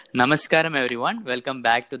Namaskaram, everyone. Welcome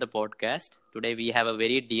back to the podcast. Today we have a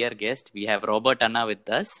very dear guest. We have Robert Anna with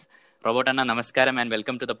us. Robert Anna, namaskaram and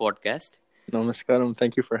welcome to the podcast. Namaskaram.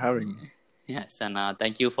 Thank you for having me. Yes, and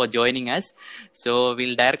thank you for joining us. So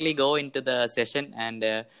we'll directly go into the session.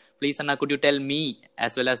 And please, Anna, could you tell me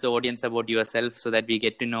as well as the audience about yourself so that we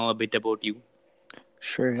get to know a bit about you?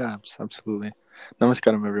 Sure, yeah, absolutely.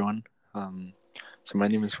 Namaskaram, everyone. So my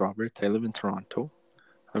name is Robert. I live in Toronto.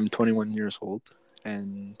 I'm 21 years old,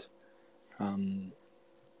 and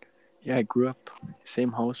I grew up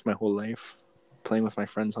same house my whole life, playing with my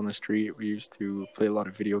friends on the street. We used to play a lot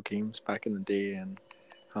of video games back in the day, and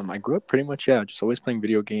I grew up pretty much just always playing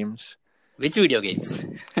video games. Which video games?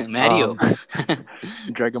 Mario.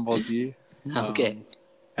 Dragon Ball Z. Okay.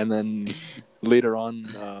 And then later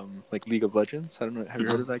on, like League of Legends. I don't know. Have you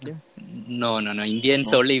heard of that game? No.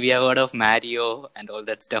 Indians only we have heard of Mario and all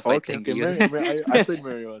that stuff. Okay. I played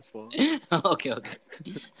Mario as well. Okay.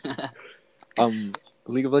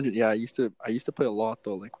 League of Legends. Yeah, I used to play a lot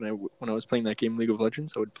though. Like when I was playing that game, League of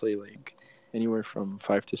Legends, I would play like anywhere from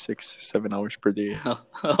 5 to 6, 7 hours per day.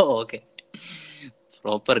 Oh, okay.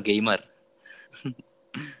 Proper gamer.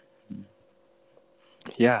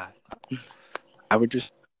 Yeah, I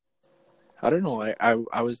don't know.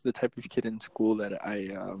 I was the type of kid in school that I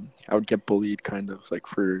would get bullied kind of like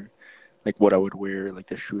for like what I would wear, like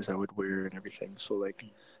the shoes I would wear and everything. So like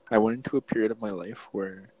I went into a period of my life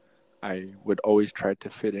where I would always try to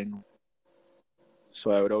fit in. So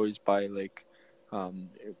I would always buy like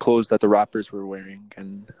clothes that the rappers were wearing,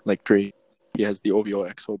 and like Drake, he has the OVO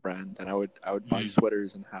XO brand, and I would buy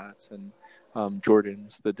sweaters and hats and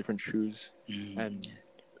Jordans, the different shoes, and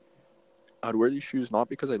I'd wear these shoes not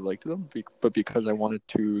because I liked them, but because I wanted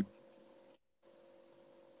to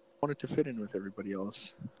fit in with everybody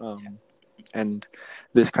else. And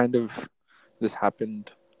this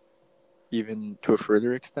happened even to a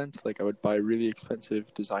further extent. Like I would buy really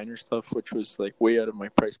expensive designer stuff, which was like way out of my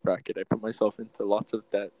price bracket. I put myself into lots of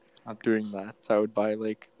debt doing that. So I would buy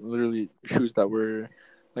like literally shoes that were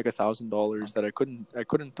like $1,000 that I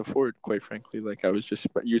couldn't afford, quite frankly. Like I was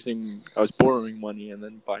borrowing money and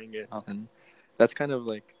then buying it, and that's kind of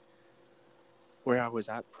like where I was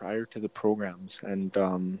at prior to the programs.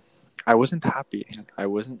 And I wasn't happy. I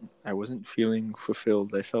wasn't feeling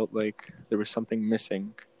fulfilled. I felt like there was something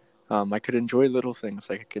missing. I could enjoy little things,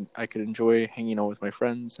 like I could enjoy hanging out with my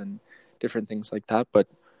friends and different things like that. But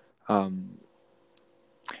I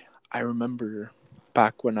remember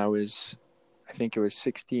back when I think it was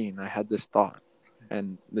 16, I had this thought,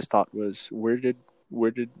 and this thought was, where did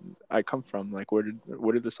I come from? Like where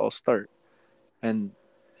did this all start? And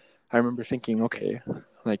I remember thinking, okay,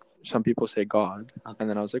 like some people say God, and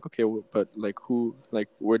then I was like, okay, well, but like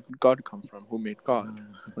where did God come from? Who made God?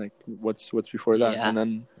 Like what's before that? Yeah. And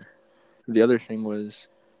then the other thing was,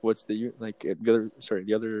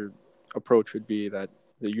 the other approach would be that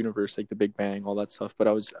the universe, like the Big Bang, all that stuff. But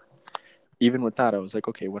even with that, I was like,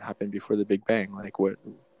 okay, what happened before the Big Bang? Like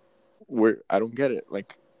I don't get it.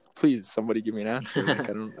 Like, please, somebody give me an answer. Like,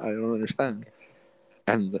 I don't understand.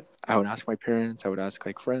 And I would ask my parents, I would ask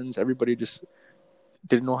like friends, everybody just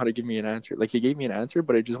didn't know how to give me an answer. Like they gave me an answer,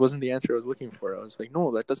 but it just wasn't the answer I was looking for. I was like,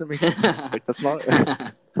 no, that doesn't make sense. Like that's not.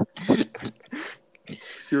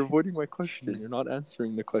 You're avoiding my question. You're not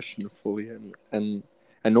answering the question fully, and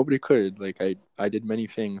nobody could. Like I did many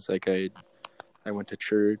things. Like I went to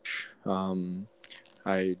church.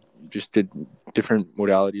 I just did different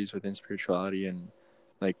modalities within spirituality, and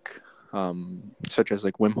like such as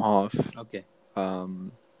like Wim Hof. Okay.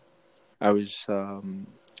 I was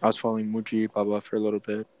following Muji Baba for a little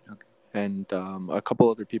bit, and a couple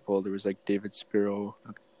other people. There was like David Spiro,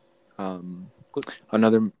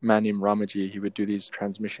 another man named Ramaji. He would do these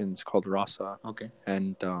transmissions called Rasa,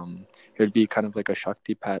 and it would be kind of like a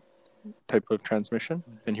Shaktipat type of transmission,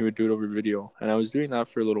 and he would do it over video. And I was doing that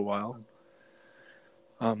for a little while.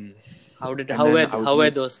 How were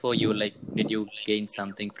those for you? Like, did you gain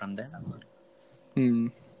something from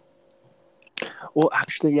them? Well,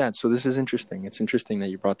 actually, yeah. So this is interesting. It's interesting that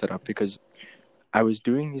you brought that up, because I was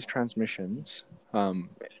doing these transmissions, and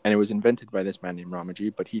it was invented by this man named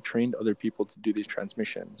Ramaji, but he trained other people to do these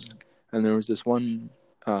transmissions. And there was this one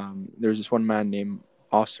man named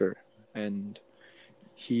Osir, and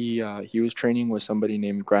he was training with somebody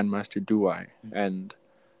named Grandmaster Duai, and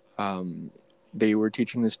they were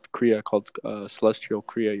teaching this kriya called Celestial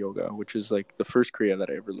Kriya Yoga, which is like the first kriya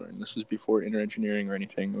that I ever learned. This was before inner engineering or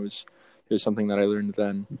anything. It was something that I learned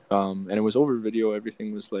then, and it was over video.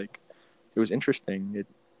 Everything was like, it was interesting.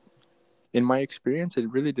 In my experience, it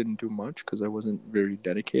really didn't do much because I wasn't very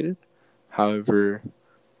dedicated. However,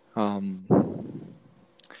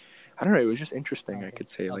 I don't know. It was just interesting. I could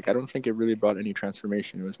say like I don't think it really brought any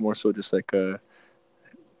transformation. It was more so just like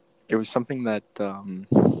it was something that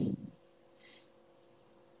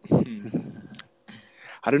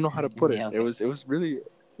I don't know how to put it. Yeah, okay. It was really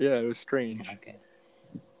it was strange. Okay.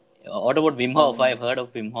 What about Wim Hof? I've heard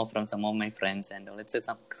of Wim Hof from some of my friends, and let's say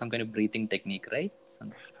some kind of breathing technique, right?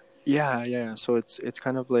 Yeah. So it's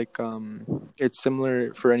kind of like it's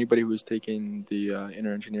similar for anybody who's taking the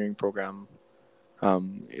inner engineering program.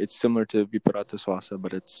 It's similar to Viparata Swasa,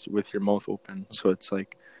 but it's with your mouth open. So it's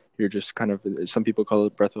like you're just kind of, some people call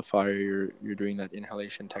it breath of fire. You're doing that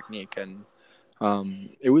inhalation technique, and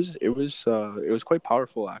it was quite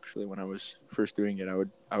powerful actually. When I was first doing it,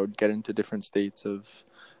 I would get into different states of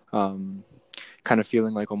kind of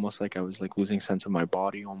feeling like almost like I was like losing sense of my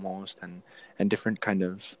body almost, and different kind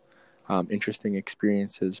of interesting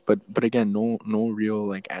experiences. But again, no real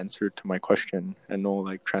like answer to my question, and no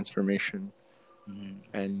like transformation.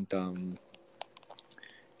 And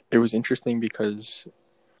it was interesting because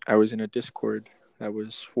I was in a Discord that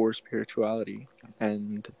was for spirituality,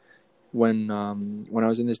 and when I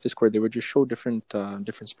was in this Discord, they would just show different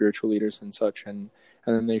spiritual leaders and such, and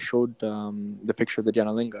then they showed the picture of the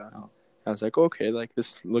Dhyanalinga. I was like, okay, like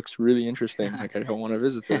this looks really interesting. Like I don't want to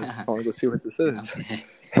visit this. I want to go see what this is.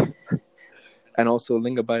 And also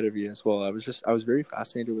Linga Bhairavi as well. I was very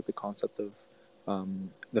fascinated with the concept of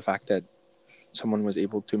the fact that someone was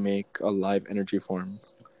able to make a live energy form.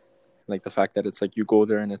 Like the fact that it's like you go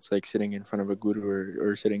there and it's like sitting in front of a guru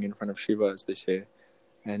or sitting in front of Shiva, as they say.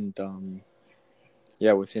 And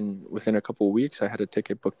within a couple of weeks, I had a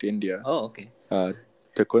ticket booked to India. Oh, okay.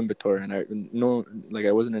 To Coimbatore, and I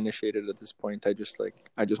wasn't initiated at this point. I just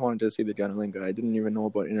wanted to see the Dhyanalinga. I didn't even know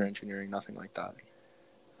about inner engineering, nothing like that.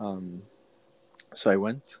 So I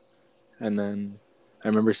went, and then I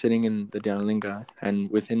remember sitting in the Dhyanalinga,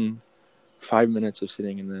 and within 5 minutes of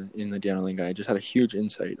sitting in the Dhyanalinga, I just had a huge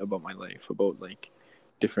insight about my life, about like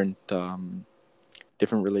different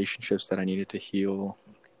relationships that I needed to heal,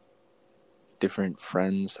 different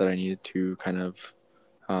friends that I needed to kind of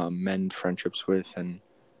mend friendships with, and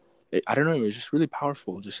I don't know, it was just really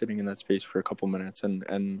powerful just sitting in that space for a couple minutes,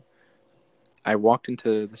 and I walked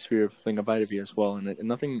into the sphere of Linga Bhairavi as well, and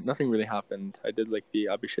nothing really happened. I did like the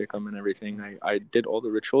Abhishekam and everything. I did all the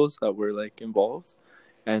rituals that were like involved,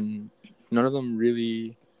 and none of them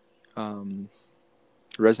really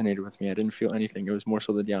resonated with me. I didn't feel anything. It was more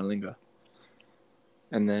so the Dhyanalinga.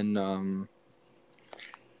 And then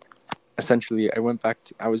essentially I went back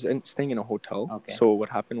I was staying in a hotel. Okay. So what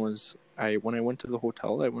happened was when I went to the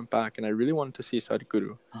hotel, I went back and I really wanted to see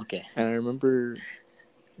Sadhguru. Okay. And I remember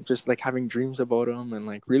just like having dreams about him, and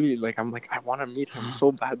like really like I'm like I want to meet him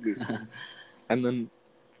so badly. And then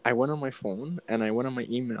I went on my phone and I went on my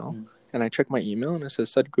email and I checked my email, and it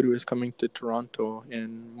says Sadhguru is coming to Toronto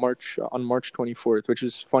on March 24th, which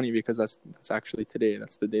is funny because that's actually today.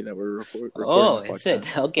 That's the day that we're recording. Oh, is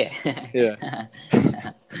it? Okay. Yeah.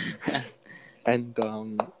 And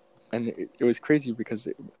it was crazy because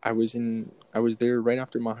I was there right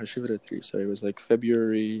after Mahashivratri, so it was like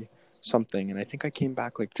February something, and I think I came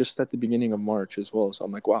back like just at the beginning of March as well. So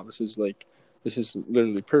I'm like, wow, this is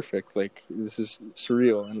literally perfect. Like this is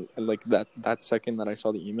surreal, and like that second that I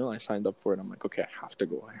saw the email, I signed up for it. I'm like, okay, I have to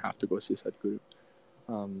go see Sadhguru.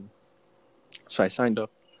 So I signed up.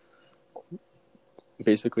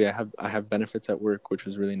 Basically, I have benefits at work, which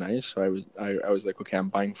was really nice. So I was like, okay, I'm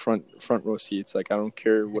buying front row seats. Like I don't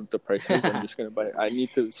care what the price is. I'm just gonna buy it. I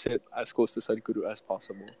need to sit as close to Sadhguru as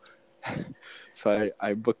possible. So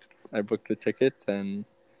I booked the ticket and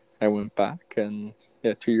I went back, and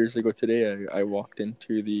 2 years ago today I walked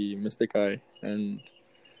into the Mystic Eye, and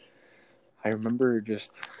I remember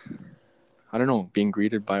just, I don't know, being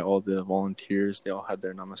greeted by all the volunteers. They all had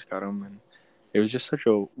their namaskaram, and it was just such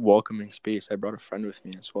a welcoming space. I brought a friend with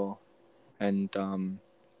me as well, and then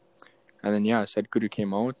Sadhguru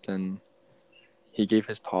came out and he gave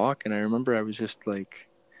his talk, and I remember I was just like,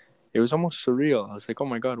 it was almost surreal. I was like, oh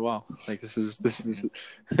my god, wow, like this is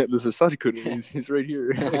Sadhguru. He's right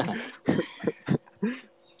here.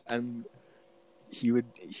 And he would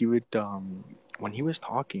when he was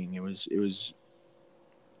talking, it was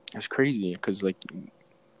crazy because like,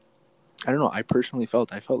 I don't know, I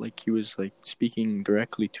felt like he was like speaking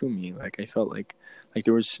directly to me. Like I felt like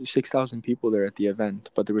there was 6,000 people there at the event,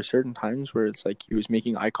 but there were certain times where it's like he was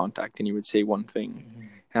making eye contact and he would say one thing,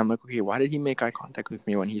 and I'm like, okay, why did he make eye contact with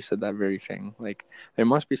me when he said that very thing? Like there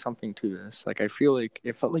must be something to this. Like I feel like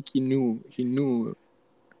it felt like he knew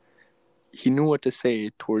what to say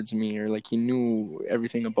towards me, or like he knew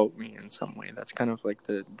everything about me in some way. That's kind of like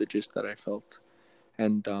the gist that I felt.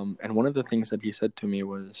 And one of the things that he said to me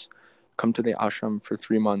was, come to the ashram for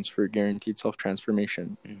 3 months for guaranteed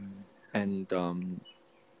self-transformation. And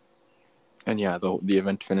yeah, the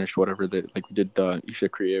event finished, whatever, we did Isha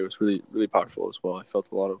Kriya. It was really, really powerful as well. I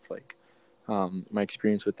felt a lot of like, my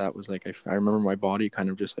experience with that was like, I remember my body kind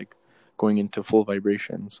of just like going into full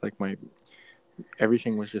vibrations. Like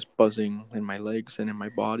everything was just buzzing in my legs and in my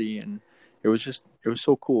body. And it was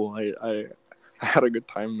so cool. I had a good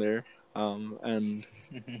time there. And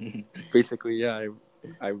basically, yeah,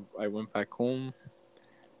 I went back home.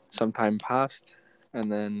 Some time passed,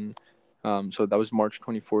 and then so that was March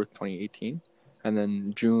 24th, 2018, and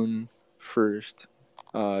then June 1st,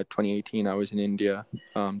 2018, I was in India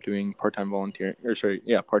doing part-time volunteering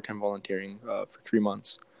for 3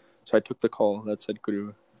 months. So I took the call that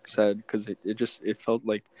Sadhguru said, because it felt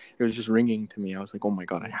like it was just ringing to me. I was like, oh my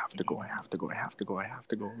God, I have to go.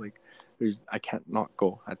 Like I can't not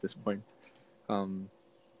go at this point.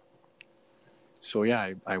 So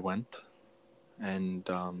yeah, I went, and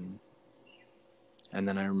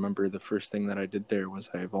then I remember the first thing that I did there was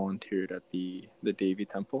I volunteered at the Devi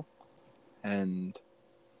temple, and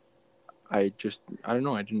I don't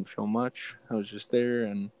know, I didn't feel much. I was just there,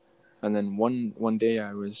 and then one day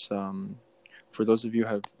I was, for those of you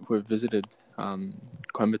who have visited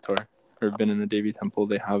Coimbatore or been in the Devi temple,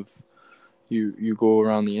 they have you go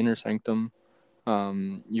around the inner sanctum.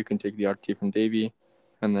 You can take the arti from Devi,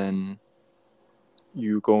 and then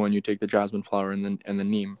you go and you take the jasmine flower and the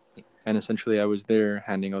neem. And essentially, I was there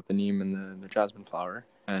handing out the neem and the jasmine flower.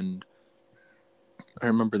 And I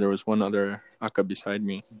remember there was one other akka beside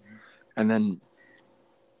me. And then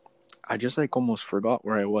I just like almost forgot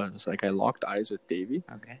where I was. Like I locked eyes with Devi.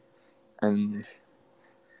 Okay. And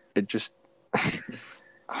it just,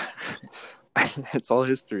 it's all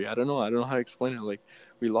history. I don't know how to explain it. Like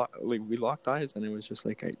we locked eyes, and it was just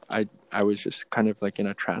like I was just kind of like in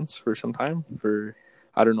a trance for some time, for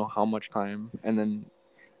I don't know how much time. And then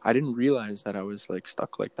I didn't realize that I was like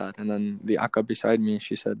stuck like that. And then the akka beside me,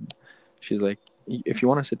 she's like, if you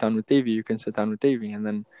want to sit down with Devi, you can sit down with Devi. And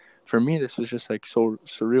then for me, this was just like so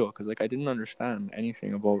surreal, because like I didn't understand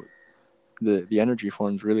anything about the energy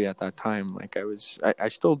forms really at that time. Like I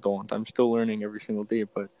still don't. I'm still learning every single day,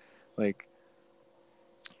 but like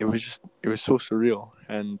it was so surreal.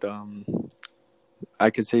 And I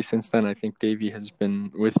could say since then, I think Devi has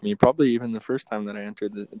been with me, probably even the first time that I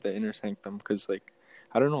entered the inner sanctum, because like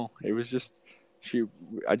I don't know, it was just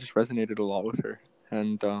I just resonated a lot with her.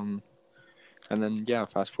 And then yeah,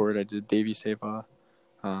 fast forward, I did Devi Seva.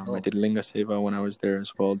 I did Linga Seva when I was there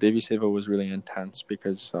as well. Devi Seva was really intense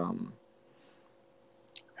because I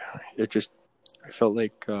felt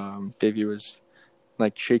like Devi was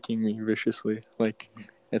like shaking me viciously. Like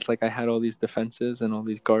it's like I had all these defenses and all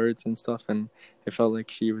these guards and stuff, and it felt like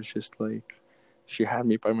she was just like, she had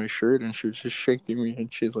me by my shirt and she was just shaking me,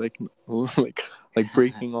 and she's like like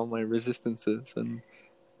breaking all my resistances,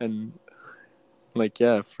 and like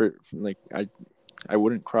yeah, for like I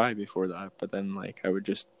wouldn't cry before that, but then like I would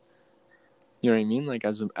just, you know what I mean, like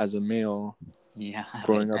as a male, Yeah.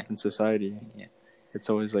 growing up in society, Yeah. it's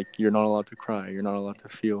always like you're not allowed to cry, you're not allowed to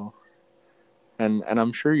feel, and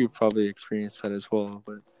I'm sure you've probably experienced that as well.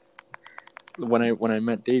 But when I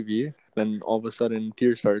met Devi, then all of a sudden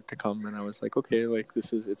tears started to come, and I was like, okay, like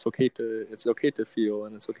it's okay to feel,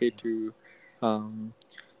 and it's okay to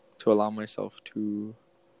allow myself to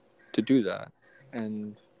do that.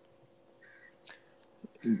 And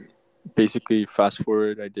basically, fast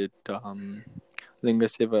forward, I did Linga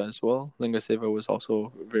Seva as well. Linga Seva was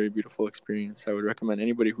also a very beautiful experience. I would recommend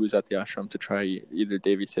anybody who's at the ashram to try either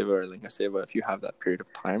Devi Seva or Linga Seva if you have that period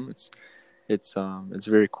of time. It's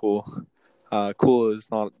very cool. Cool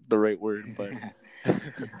is not the right word, but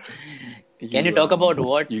Can you talk about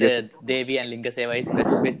what Devi and Linga Seva is,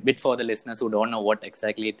 bit for the listeners who don't know what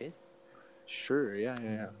exactly it is? Sure,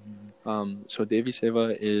 yeah. So Devi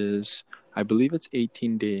Seva is, I believe it's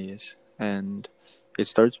 18 days, and it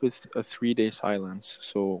starts with a 3-day silence.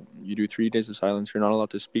 So you do 3 days of silence. You're not allowed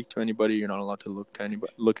to speak to anybody. You're not allowed to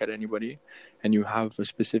look at anybody, and you have a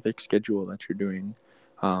specific schedule that you're doing.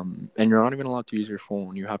 And you're not even allowed to use your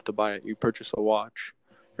phone. You have to buy it. You purchase a watch,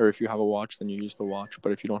 or if you have a watch, then you use the watch.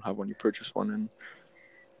 But if you don't have one, you purchase one. And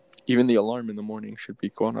even the alarm in the morning should be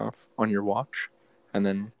going off on your watch, and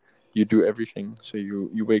then you do everything. So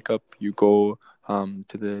you wake up, you go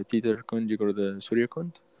to the Titar Kund, you go to the Surya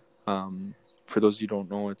Kund. For those of you who don't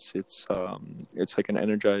know, it's like an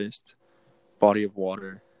energized body of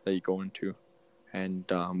water that you go into, and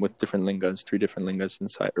with different lingas, 3 different lingas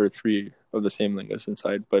inside, or 3 of the same lingas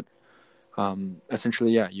inside. But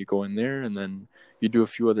essentially, yeah, you go in there, and then you do a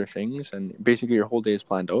few other things, and basically your whole day is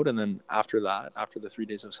planned out. And then after that, after the 3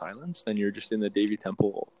 days of silence, then you're just in the Devi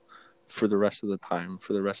temple for the rest of the time,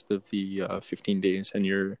 for the rest of the 15 days, and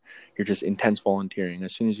you're just intense volunteering.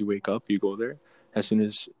 As soon as you wake up, you go there. As soon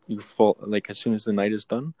as you fall, like as soon as the night is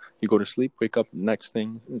done, you go to sleep, wake up, next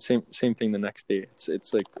thing, same thing the next day.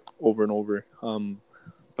 It's like over and over.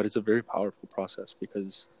 But it's a very powerful process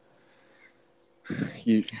because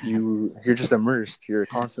you're just immersed. You're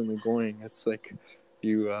constantly going. It's like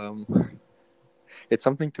it's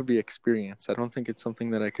something to be experienced. I don't think it's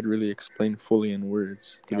something that I could really explain fully in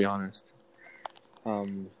words, to be honest.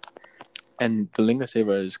 And the Linga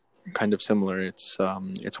Seva is kind of similar. It's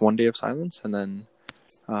 1 day of silence, and then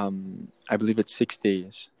I believe it's 6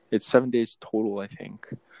 days. It's 7 days total, I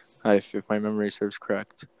think, if my memory serves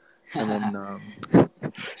correct. And then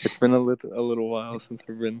it's been a little while since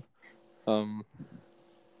I've been.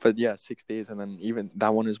 But yeah, 6 days, and then even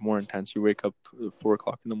that one is more intense. You wake up at 4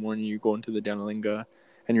 o'clock in the morning, you go into the Dhanalinga,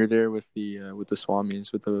 and you're there with the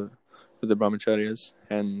swamis, with the brahmacharyas,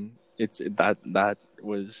 and that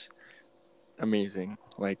was amazing.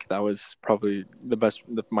 Like that was probably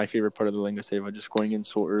my favorite part of the Linga Seva, just going in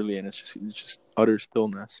so early, and it's just utter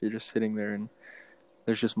stillness. You're just sitting there, and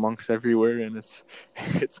there's just monks everywhere, and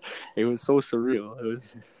it was so surreal.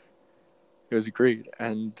 It was great,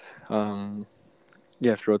 and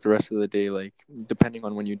yeah, throughout the rest of the day, like depending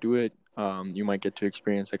on when you do it, you might get to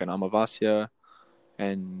experience like an Amavasya,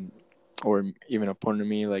 or even a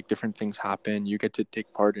Purnami. Like different things happen. You get to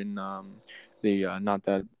take part in the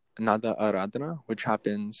Nada Aradhana, which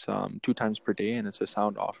happens 2 times per day, and it's a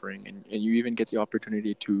sound offering, and you even get the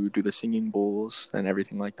opportunity to do the singing bowls and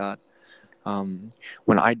everything like that.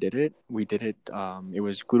 When I did it, we did it. It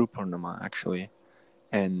was Guru Purnama actually,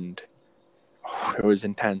 and it was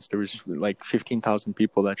intense. There was like 15,000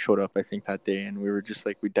 people that showed up, I think, that day, and we were just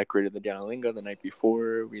like, we decorated the Dhanalinga the night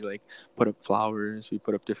before. We like put up flowers, we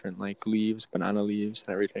put up different like leaves, banana leaves,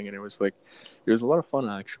 and everything, and it was a lot of fun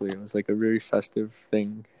actually. It was like a very festive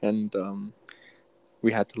thing, and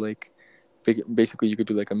we had to like basically you could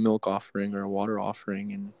do like a milk offering or a water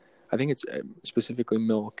offering, and I think it's specifically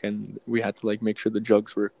milk, and we had to like make sure the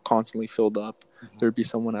jugs were constantly filled up. There'd be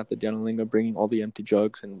someone at the Dhanalinga bringing all the empty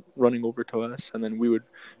jugs and running over to us, and then we would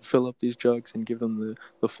fill up these jugs and give them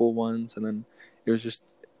the full ones, and then it was just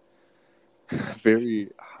very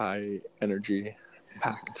high energy,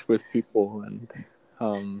 packed with people, and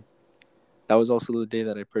that was also the day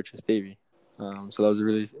that I purchased Devi. So that was a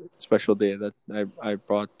really special day that I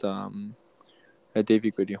brought a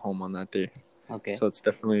Devi Goody home on that day. Okay. So it's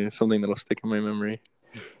definitely something that'll stick in my memory.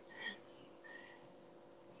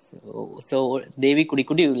 So Devi Kudi,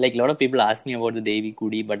 could you, like, a lot of people ask me about the Devi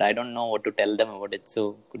Kudi, but I don't know what to tell them about it.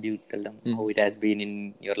 So could you tell them how it has been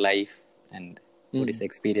in your life and what is the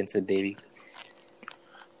experience with Devi?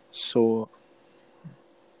 So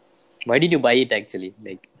why did you buy it actually?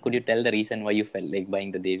 Like, could you tell the reason why you felt like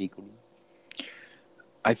buying the Devi Kudi?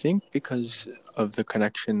 I think because of the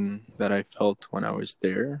connection that I felt when I was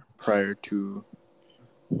there prior to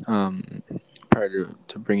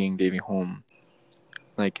bringing Devi home.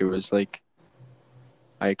 Like it was like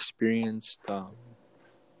I experienced I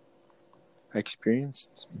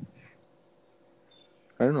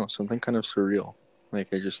don't know, something kind of surreal.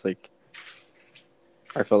 Like I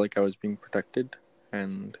felt like I was being protected,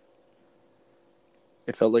 and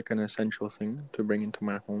it felt like an essential thing to bring into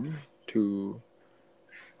my home to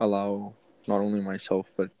allow not only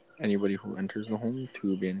myself but anybody who enters the home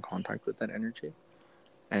to be in contact with that energy.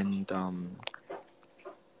 And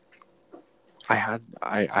I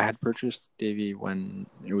had purchased Devi when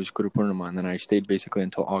it was Guru Purnama, and then I stayed basically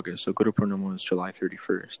until August. So Guru Purnama was July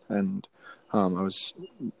 31st, and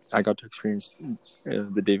I got to experience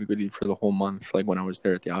the Devi Goody for the whole month, like when I was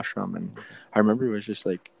there at the ashram. And I remember it was just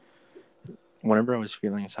like, whenever I was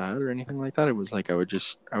feeling sad or anything like that, it was like I would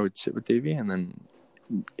sit with Devi, and then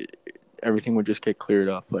everything would just get cleared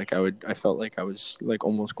up. Like I felt like I was like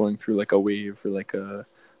almost going through like a wave or like a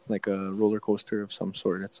roller coaster of some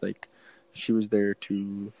sort. It's like she was there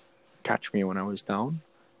to catch me when I was down,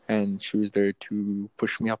 and she was there to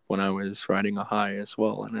push me up when I was riding a high as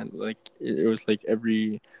well. And it was like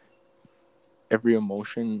every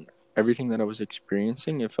emotion, everything that I was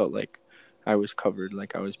experiencing, it felt like I was covered,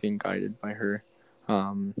 like I was being guided by her.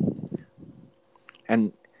 And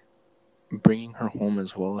bringing her home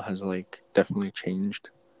as well has like definitely changed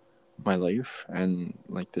my life and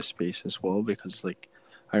like this space as well, because like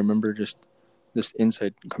I remember just this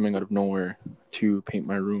insight coming out of nowhere to paint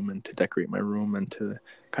my room and to decorate my room and to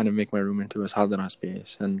kind of make my room into a sadhana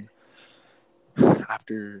space. And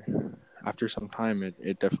after some time,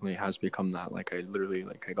 it definitely has become that. Like I literally,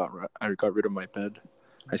 like I got rid of my bed.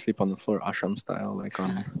 I sleep on the floor ashram style, like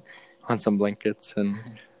on some blankets, and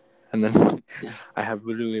And then I have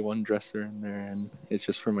literally one dresser in there, and it's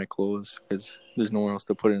just for my clothes because there's nowhere else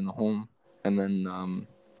to put it in the home. And then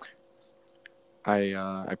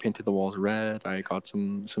I painted the walls red. I got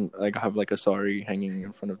some like I have like a sari hanging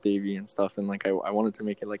in front of Devi and stuff, and like I wanted to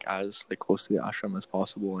make it like as like close to the ashram as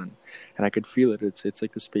possible, and I could feel it. It's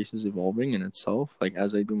like the space is evolving in itself. Like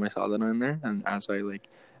as I do my sadhana in there, and as I like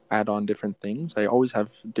add on different things, I always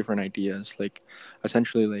have different ideas. Like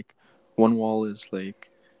essentially, like one wall is like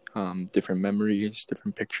different memories,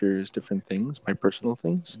 different pictures, different things, my personal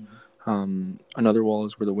things. Another wall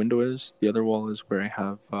is where the window is. The other wall is where I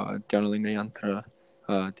have Dhanalinga Yantra,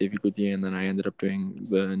 Devi Gudi, and then I ended up doing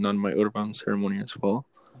the Nanmai Urban ceremony as well.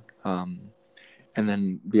 And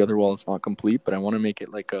then the other wall is not complete, but I want to make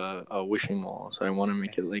it like a wishing wall. So I want to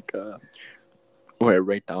make it like where I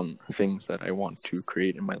write down things that I want to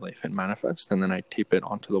create in my life and manifest, and then I tape it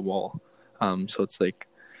onto the wall. So it's like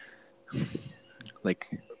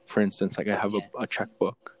for instance, like I have a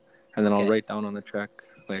checkbook, and then I'll write down on the check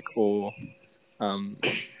like,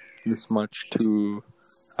 this much to,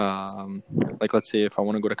 like let's say if I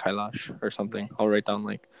want to go to Kailash or something, I'll write down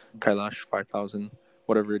like Kailash 5,000,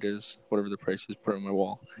 whatever it is, whatever the price is, put it on my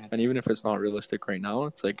wall. And even if it's not realistic right now,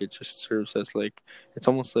 it's like it just serves as like, it's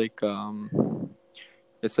almost like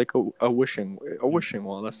it's like a wishing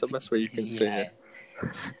wall. That's the best way you can say it.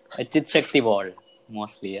 A Chit Shakti wall,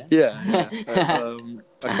 mostly. Yeah.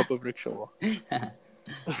 A cup of rickshaw wall.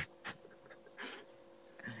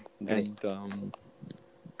 And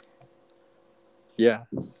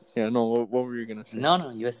no, what were you gonna say?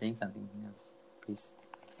 No, you were saying something else, please.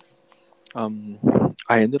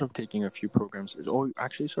 I ended up taking a few programs. Oh,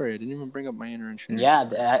 actually, sorry, I didn't even bring up my inner engineering.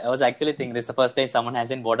 Yeah, I was actually thinking this is the first time someone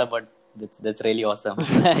hasn't brought up, but that's really awesome.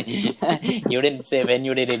 You didn't say when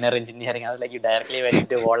you did inner engineering. I was like, you directly went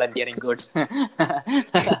into volunteering. Good.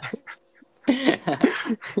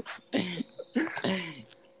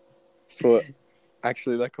 So,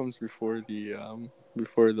 actually, that comes before the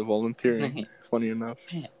volunteering. Funny enough,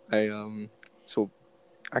 So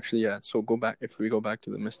if we go back to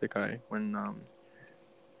the Mystic Eye, when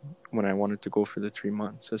I wanted to go for the 3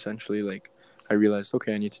 months, essentially, like I realized,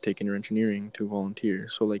 okay, I need to take inner engineering to volunteer.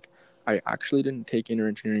 So like I actually didn't take inner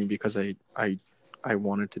engineering because I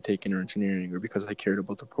wanted to take inner engineering or because I cared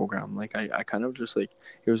about the program. Like I kind of just like,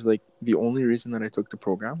 it was like the only reason that I took the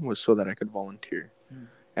program was so that I could volunteer.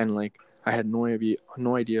 And like I had no idea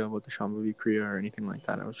about the Shambhavi Kriya or anything like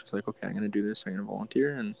that. I was just like, okay, I'm gonna do this, I'm gonna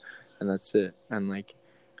volunteer, and that's it. And like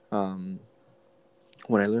when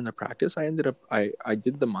I learned the practice, I ended up I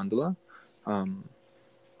did the mandala,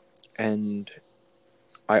 and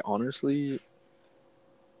I honestly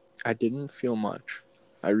I didn't feel much.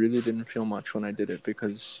 I really didn't feel much when I did it,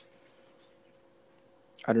 because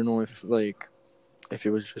I don't know if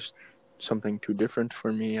it was just something too different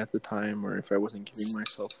for me at the time, or if I wasn't giving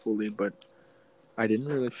myself fully, but I didn't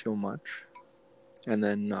really feel much. And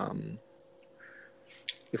then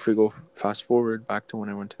if we go fast forward back to when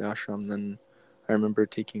I went to the ashram, then I remember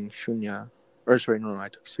taking Shunya, I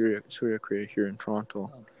took Surya Kriya here in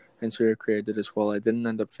Toronto. And Surya Kriya I did as well. I didn't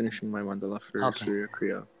end up finishing my mandala for Surya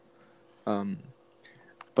Kriya.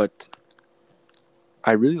 But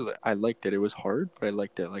I liked it. It was hard, but I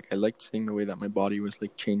liked it. Like I liked seeing the way that my body was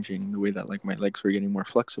like changing, the way that like my legs were getting more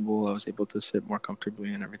flexible. I was able to sit more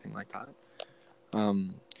comfortably and everything like that.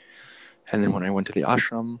 And then when I went to the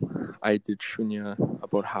ashram, I did Shunya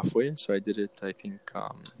about halfway. So I did it, I think,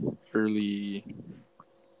 early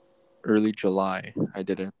July. I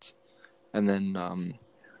did it, and then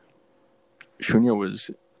Shunya was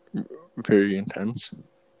very intense.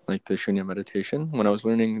 Like the Shunya meditation, when I was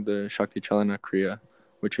learning the Shakti Chalana Kriya,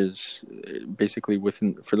 which is basically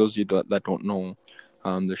for those of you that don't know,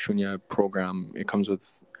 the Shunya program, it comes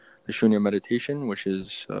with the Shunya meditation, which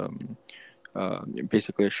is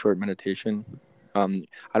basically a short meditation. I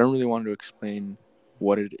don't really want to explain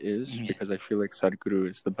what it is, because I feel like Sadhguru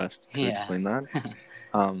is the best to explain that.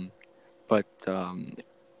 But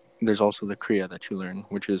there's also the Kriya that you learn,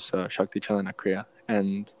 which is Shakti Chalana Kriya,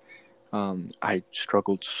 and I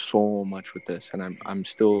struggled so much with this, and I'm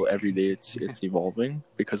still every day it's evolving,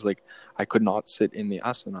 because like I could not sit in the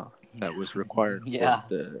asana that was required for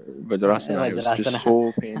the Vajrasana. It was just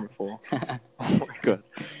so painful. Oh my god.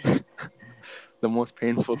 The most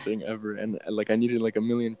painful thing ever, and like I needed like a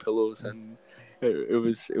million pillows, and it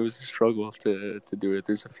was a struggle to do it.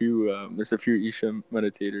 There's a few Isha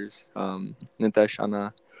meditators, Nitesh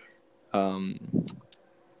Anna,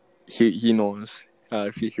 he knows.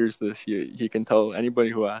 If he hears this, he can tell anybody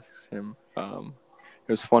who asks him. It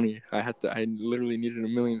was funny. I literally needed a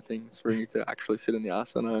million things for me to actually sit in the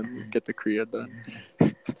asana and get the kriya done,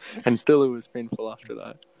 and still it was painful after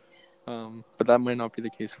that. But that might not be the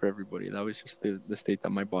case for everybody. That was just the state that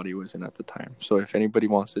my body was in at the time. So if anybody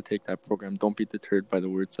wants to take that program, don't be deterred by the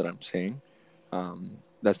words that I'm saying.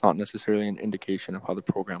 That's not necessarily an indication of how the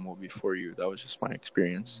program will be for you. That was just my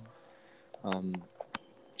experience.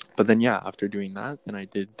 But then, yeah, after doing that, then I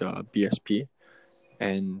did BSP.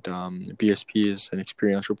 And BSP is an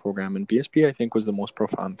experiential program. And BSP, I think, was the most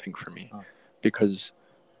profound thing for me. Because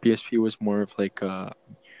BSP was more of like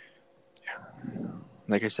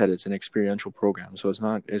I said, it's an experiential program. So it's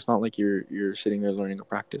not like you're sitting there learning a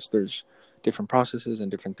practice. There's different processes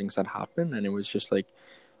and different things that happen. And it was just like,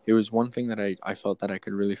 it was one thing that I felt that I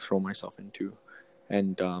could really throw myself into.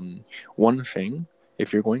 And one thing,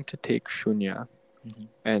 if you're going to take Shunya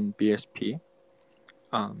and BSP,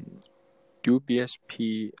 do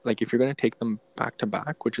BSP, like if you're going to take them back to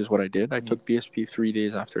back, which is what I did. I took BSP 3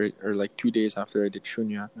 days after, or like 2 days after I did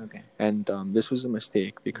Shunya. Okay. And this was a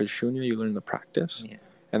mistake because Shunya, you learn the practice. Yeah.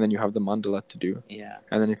 And then you have the mandala to do. Yeah.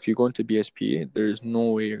 And then if you go into BSP, there's no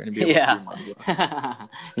way you're going to be able to do mandala.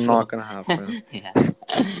 Not going to happen. Yeah.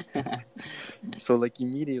 So like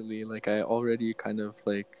immediately, like I already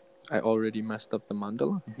messed up the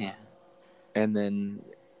mandala. Yeah. And then,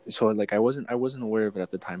 so like I wasn't aware of it at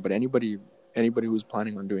the time, but anybody who's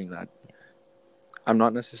planning on doing that, I'm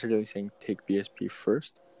not necessarily saying take BSP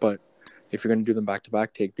first, but if you're going to do them back to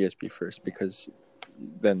back, take BSP first, because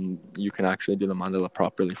then you can actually do the mandala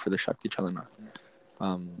properly for the Shakti Chalana.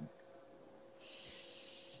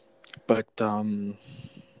 But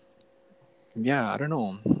yeah, I don't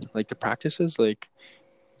know. Like the practices, like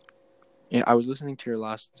I was listening to your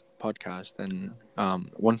last podcast, and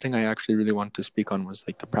one thing I actually really wanted to speak on was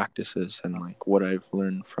like the practices and like what I've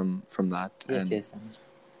learned from that. Yes.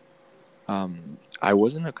 And I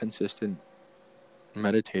wasn't a consistent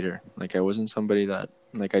meditator. Like I wasn't somebody that,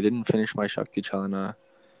 like, I didn't finish my Shakti Chalana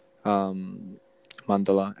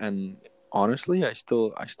mandala, and honestly I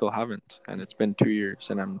still haven't, and it's been 2 years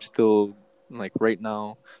and I'm still like right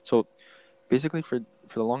now. So basically for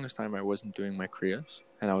the longest time I wasn't doing my kriyas,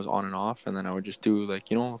 and I was on and off, and then I would just do like,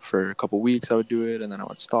 for a couple weeks I would do it, and then I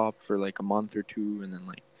would stop for like a month or two, and then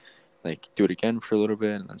like do it again for a little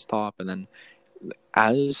bit and then stop. And then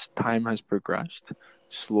as time has progressed,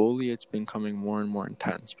 slowly it's been becoming more and more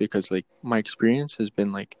intense, because like my experience has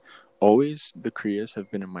been like always the kriyas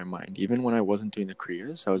have been in my mind. Even when I wasn't doing the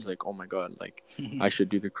kriyas, I was like, oh my god, like I should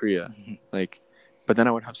do the kriya. Like, but then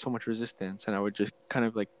I would have so much resistance, and I would just kind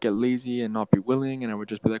of like get lazy and not be willing, and I would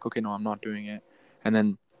just be like, okay, no, I'm not doing it. And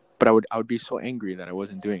then, but I would be so angry that I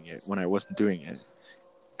wasn't doing it when I wasn't doing it.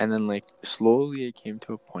 And then like slowly it came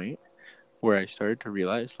to a point where I started to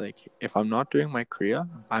realize, like, if I'm not doing my kriya,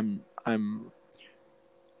 I'm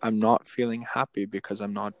not feeling happy because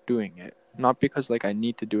I'm not doing it. Not because like I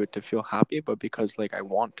need to do it to feel happy, but because like I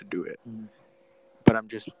want to do it. But I'm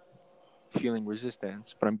just feeling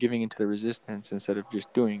resistance, but I'm giving into the resistance instead of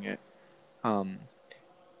just doing it. And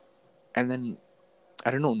then I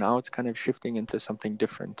don't know, now it's kind of shifting into something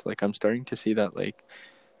different. Like I'm starting to see that like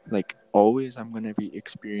always I'm going to be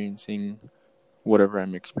experiencing whatever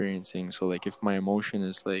I'm experiencing. So like if my emotion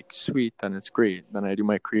is like sweet, then it's great, then I do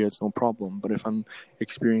my kriya, it's no problem. But if I'm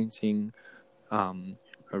experiencing a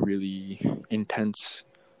really intense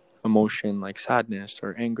emotion like sadness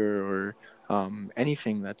or anger or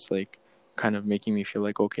anything that's like kind of making me feel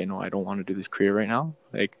like, okay, no, I don't want to do this kriya right now,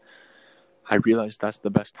 like I realize that's the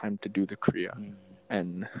best time to do the kriya.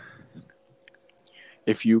 And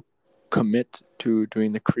if you commit to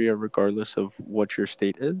doing the kriya regardless of what your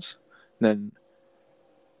state is, then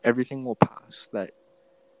everything will pass that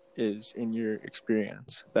is in your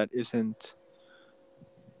experience that isn't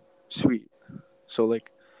sweet. So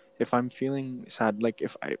like if I'm feeling sad, like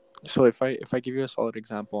if I give you a solid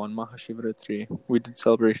example, on Mahashivratri we did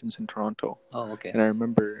celebrations in Toronto. Oh, okay. And I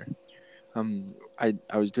remember I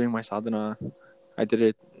was doing my sadhana. I did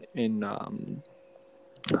it in the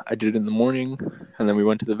morning, and then we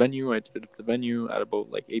went to the venue. I did it at the venue at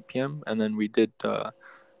about like 8 p.m. and then we did the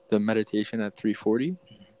meditation at 3:40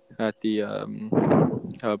 at the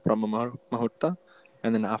Brahma Muhurta.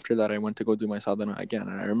 And then after that I went to go do my sadhana again.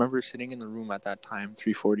 And I remember sitting in the room at that time,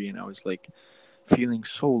 3:40, and I was like feeling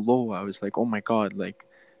so low. I was like, oh my god, like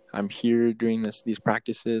I'm here doing these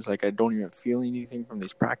practices, like I don't even feel anything from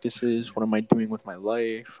these practices. What am I doing with my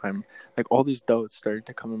life? I'm like, all these doubts started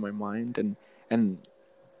to come in my mind. And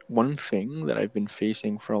one thing that I've been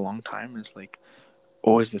facing for a long time is like,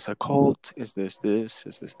 oh, is this a cult? Is this this?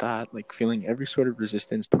 Is this that? Like feeling every sort of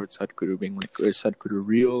resistance towards Sadhguru, being like, is Sadhguru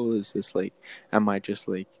real? Is this like, am I just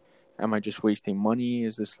wasting money?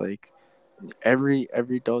 Is this like, every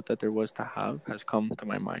doubt that there was to have has come to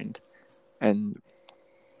my mind. And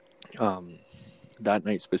that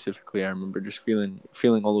night specifically, I remember just feeling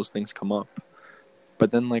all those things come up.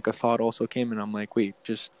 But then like a thought also came, and I'm like, wait,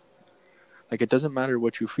 just like it doesn't matter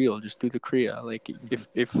what you feel, just do the Kriya. Like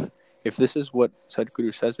if this is what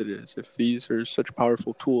Sadhguru says it is, if these are such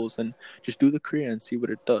powerful tools, then just do the Kriya and see what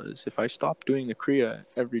it does. If I stop doing the Kriya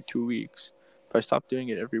every 2 weeks, if I stop doing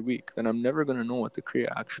it every week, then I'm never gonna know what the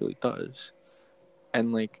Kriya actually does.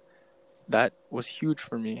 And like that was huge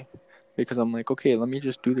for me, because I'm like, okay, let me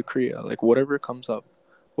just do the Kriya. Like whatever comes up,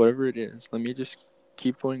 whatever it is, let me just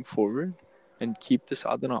keep going forward and keep the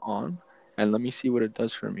sadhana on, and let me see what it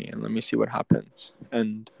does for me, and let me see what happens.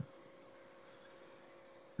 And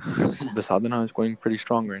the sadhana is going pretty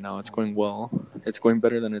strong right now. It's going well. It's going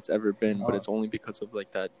better than it's ever been, but it's only because of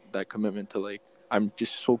like that commitment to like, I'm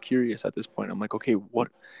just so curious at this point. I'm like, okay, what?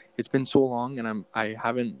 It's been so long, and I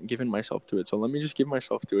haven't given myself to it. So let me just give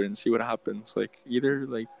myself to it and see what happens. Like either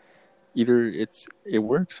it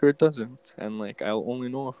works or it doesn't, and like I'll only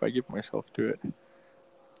know if I give myself to it.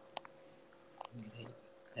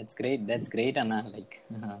 That's great, Anna. Like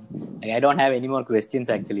I don't have any more questions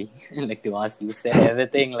actually. Like to ask. You said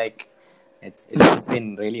everything. Like it's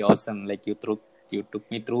been really awesome. Like you took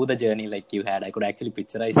me through the journey like you had. I could actually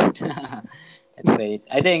picturize it. That's great.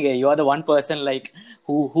 I think you are the one person like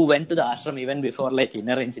who went to the ashram even before like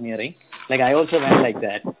inner engineering. Like I also went like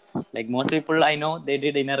that. Like most people I know, they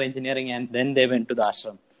did inner engineering and then they went to the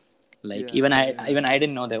ashram. Like even I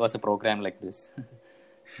didn't know there was a program like this.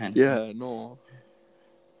 And, No.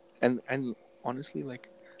 And honestly,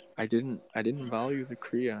 like I didn't value the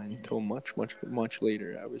Kriya until much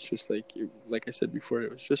later. I was just like I said before,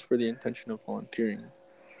 it was just for the intention of volunteering,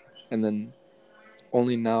 and then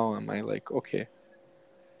only now am I like, okay,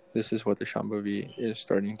 this is what the Shambhavi is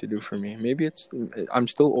starting to do for me. Maybe I'm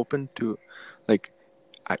still open to, like,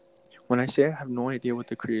 when I say I have no idea what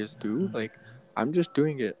the Kriyas do, like, I'm just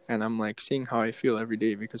doing it, and I'm like seeing how I feel every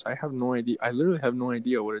day, because I have no idea. I literally have no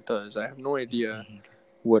idea what it does. I have no idea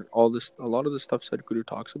what a lot of the stuff Sadhguru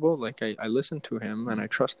talks about. Like I listen to him and I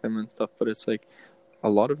trust him and stuff, but it's like a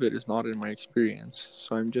lot of it is not in my experience.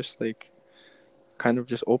 So I'm just like kind of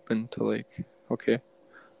just open to like, okay,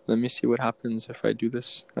 let me see what happens if I do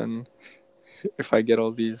this, and if I get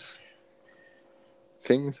all these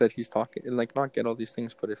things that he's talking, like not get all these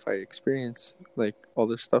things, but if I experience like all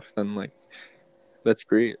this stuff, then like that's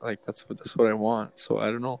great. Like that's what I want. So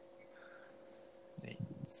I don't know.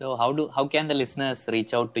 So how can the listeners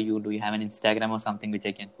reach out to you? Do you have an Instagram or something which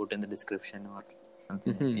I can put in the description or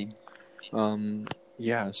something? Mm-hmm.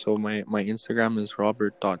 Yeah, so my Instagram is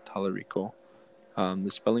robert.talarico.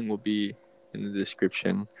 The spelling will be in the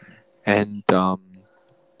description. And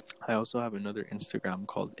I also have another Instagram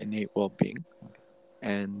called Innate Wellbeing.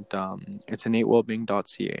 And it's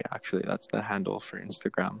innatewellbeing.ca, actually. That's the handle for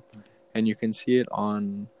Instagram. And you can see it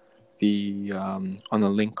on the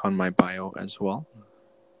link on my bio as well.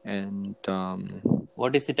 And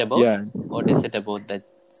what is it about? Yeah. What is it about that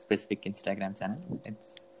specific Instagram channel?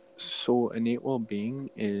 So Innate Wellbeing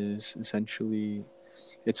is essentially,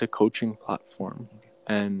 it's a coaching platform,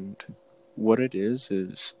 and what it is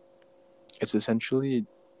it's essentially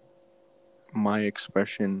my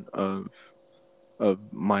expression of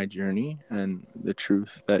my journey and the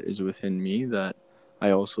truth that is within me that I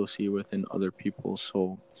also see within other people.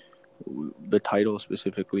 So the title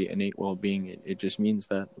specifically, Innate Wellbeing, it just means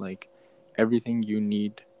that like everything you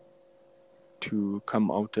need to come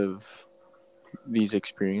out of these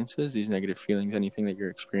experiences, these negative feelings, anything that you're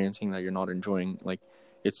experiencing that you're not enjoying, like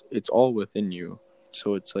it's all within you.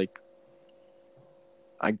 So it's like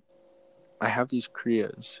I have these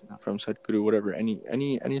kriyas from Sadhguru, whatever,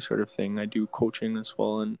 any sort of thing. I do coaching as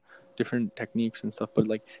well and different techniques and stuff, but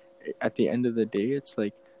like at the end of the day, it's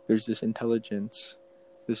like there's this intelligence,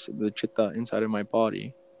 the chitta inside of my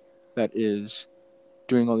body that is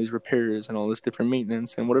doing all these repairs and all this different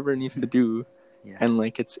maintenance and whatever it needs to do. Yeah. And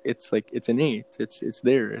like it's like it's innate, it's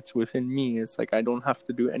there, it's within me. It's like I don't have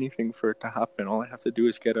to do anything for it to happen. All I have to do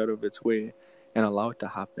is get out of its way and allow it to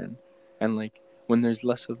happen. And like when there's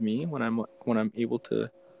less of me, when I'm able to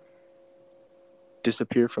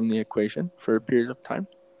disappear from the equation for a period of time,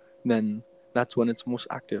 then that's when it's most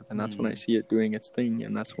active, and that's when I see it doing its thing,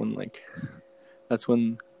 and that's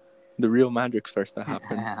when the real magic starts to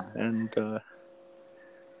happen. And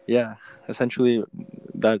yeah, essentially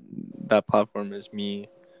that platform is me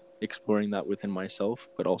exploring that within myself,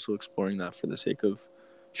 but also exploring that for the sake of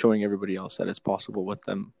showing everybody else that it's possible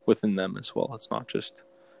within them as well. It's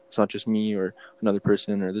not just me or another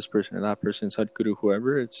person or this person or that person, Sadhguru,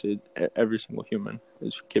 whoever. Every single human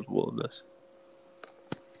is capable of this.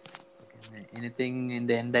 Anything in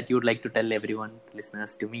the end that you would like to tell everyone,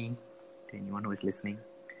 listeners, to me, to anyone who is listening?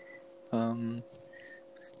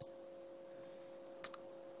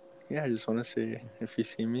 yeah, I just want to say, if you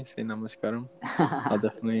see me, say namaskaram. I'll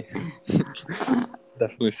definitely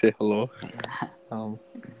say hello.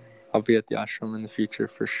 I'll be at the ashram in the future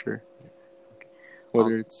for sure.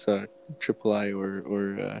 Whether it's Triple I or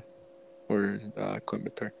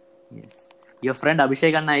Coimbatore. Yes. Your friend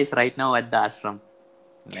Abhishek Anna is right now at the ashram.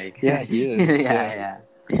 Like, yeah, he is. yeah.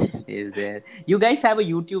 He is there. You guys have a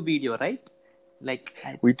YouTube video, right? Like,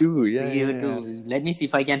 we do. Yeah, you do. Let me see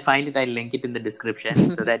if I can find it. I'll link it in the description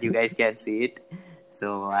so that you guys can see it.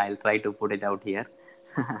 So I'll try to put it out here.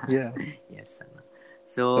 Yeah. Yes, Anna.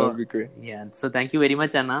 So that would be great. Yeah. So thank you very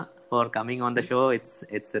much, Anna, for coming on the show. It's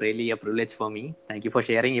really a privilege for me. Thank you for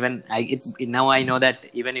sharing. Even now I know that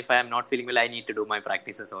even if I am not feeling well, I need to do my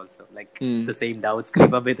practices also. Like the same doubts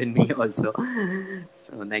creep up within me also.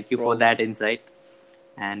 So thank you for that insight.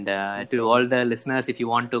 And to all the listeners, if you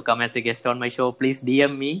want to come as a guest on my show, please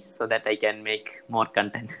DM me so that I can make more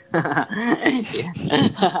content.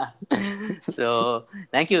 So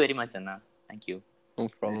thank you very much, Anna. Thank you. No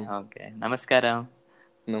problem. Okay. Namaskaram.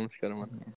 Namaskaram.